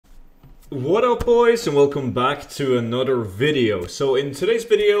What up, boys, and welcome back to another video. So in today's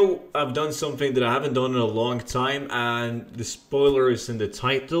video I've done something that I haven't done in a long time, and the spoiler is in the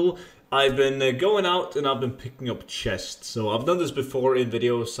title. I've been going out and I've been picking up chests. So I've done this before in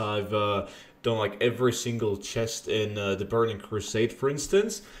videos. I've done like every single chest in the Burning Crusade, for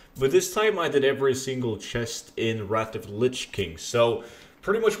instance, but this time I did every single chest in Wrath of the Lich King. So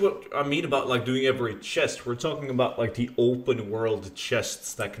pretty much what I mean about like doing every chest, we're talking about like the open world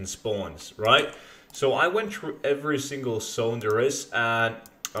chests that can spawn, right? So I went through every single zone there is, and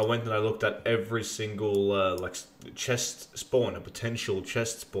I went and I looked at every single like chest spawn, a potential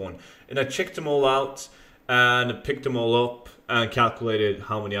chest spawn, and I checked them all out and picked them all up and calculated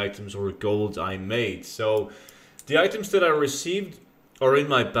how many items or gold I made. So the items that I received are in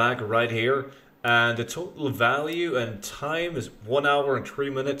my bag right here. And the total value and time is 1 hour and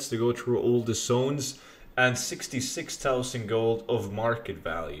 3 minutes to go through all the zones, and 66,000 gold of market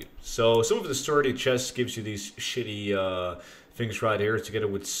value. So some of the sturdy chests gives you these shitty things right here together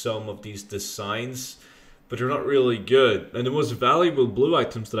with some of these designs, but they're not really good. And the most valuable blue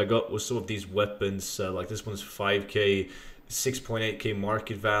items that I got was some of these weapons, like this one's 5k, 6.8k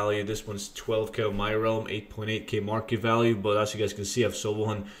market value. This one's 12k on my realm, 8.8k market value. But as you guys can see, I've sold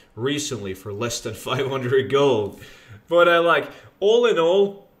one recently for less than 500 gold. But like all in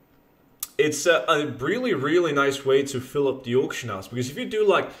all, it's a really nice way to fill up the auction house, because if you do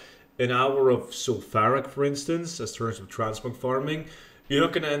like an hour of sulfuric, for instance, as terms of transmog farming, you're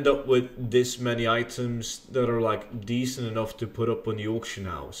not going to end up with this many items that are like decent enough to put up on the auction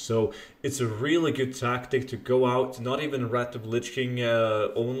house. So it's a really good tactic to go out, not even Wrath of the Lich King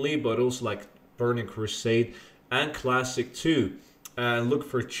only, but also like Burning Crusade and Classic too, and look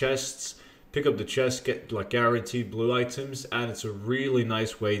for chests, pick up the chest, get like guaranteed blue items, and it's a really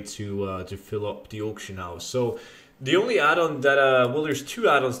nice way to fill up the auction house. So the only add-on that well, there's two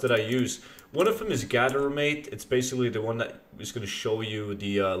add-ons that I use. One of them is Gathermate. It's basically the one that is going to show you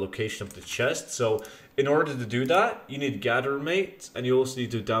the location of the chest. So in order to do that, you need Gathermate, and you also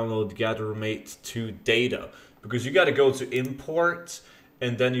need to download Gathermate to data, because you got to go to import,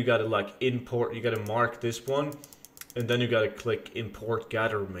 and then you got to like import, you got to mark this one, and then you got to click import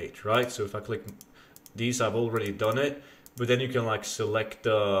Gathermate, right? So if I click these, I've already done it, but then you can like select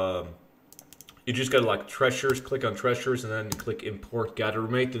you just gotta like treasures, click on treasures, and then click import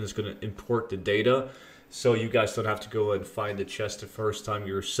Gathermate, and it's gonna import the data, so you guys don't have to go and find the chest the first time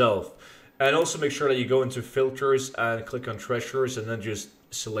yourself. And also make sure that you go into filters and click on treasures, and then just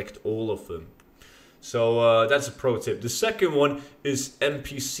select all of them. So that's a pro tip. The second one is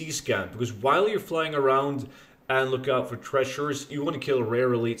NPC scan, because while you're flying around and look out for treasures, you want to kill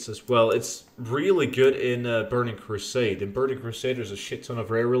rare elites as well. It's really good in Burning Crusade. In Burning Crusade, there's a shit ton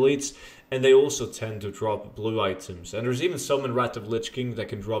of rare elites, and they also tend to drop blue items. And there's even some in Wrath of the Lich King that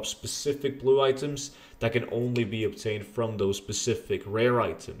can drop specific blue items that can only be obtained from those specific rare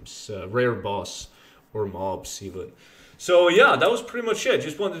items, rare boss or mobs even. So yeah, that was pretty much it.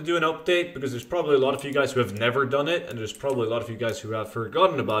 Just wanted to do an update, because there's probably a lot of you guys who have never done it, and there's probably a lot of you guys who have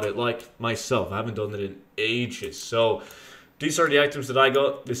forgotten about it, like myself. I haven't done it in ages. So these are the items that I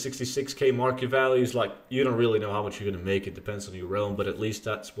got. The 66k market values, like, you don't really know how much you're going to make. It depends on your realm, but at least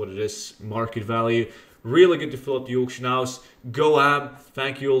that's what it is, market value. Really good to fill up the auction house. Go ham.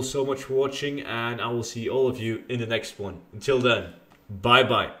 Thank you all so much for watching, and I will see all of you in the next one. Until then,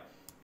 bye-bye.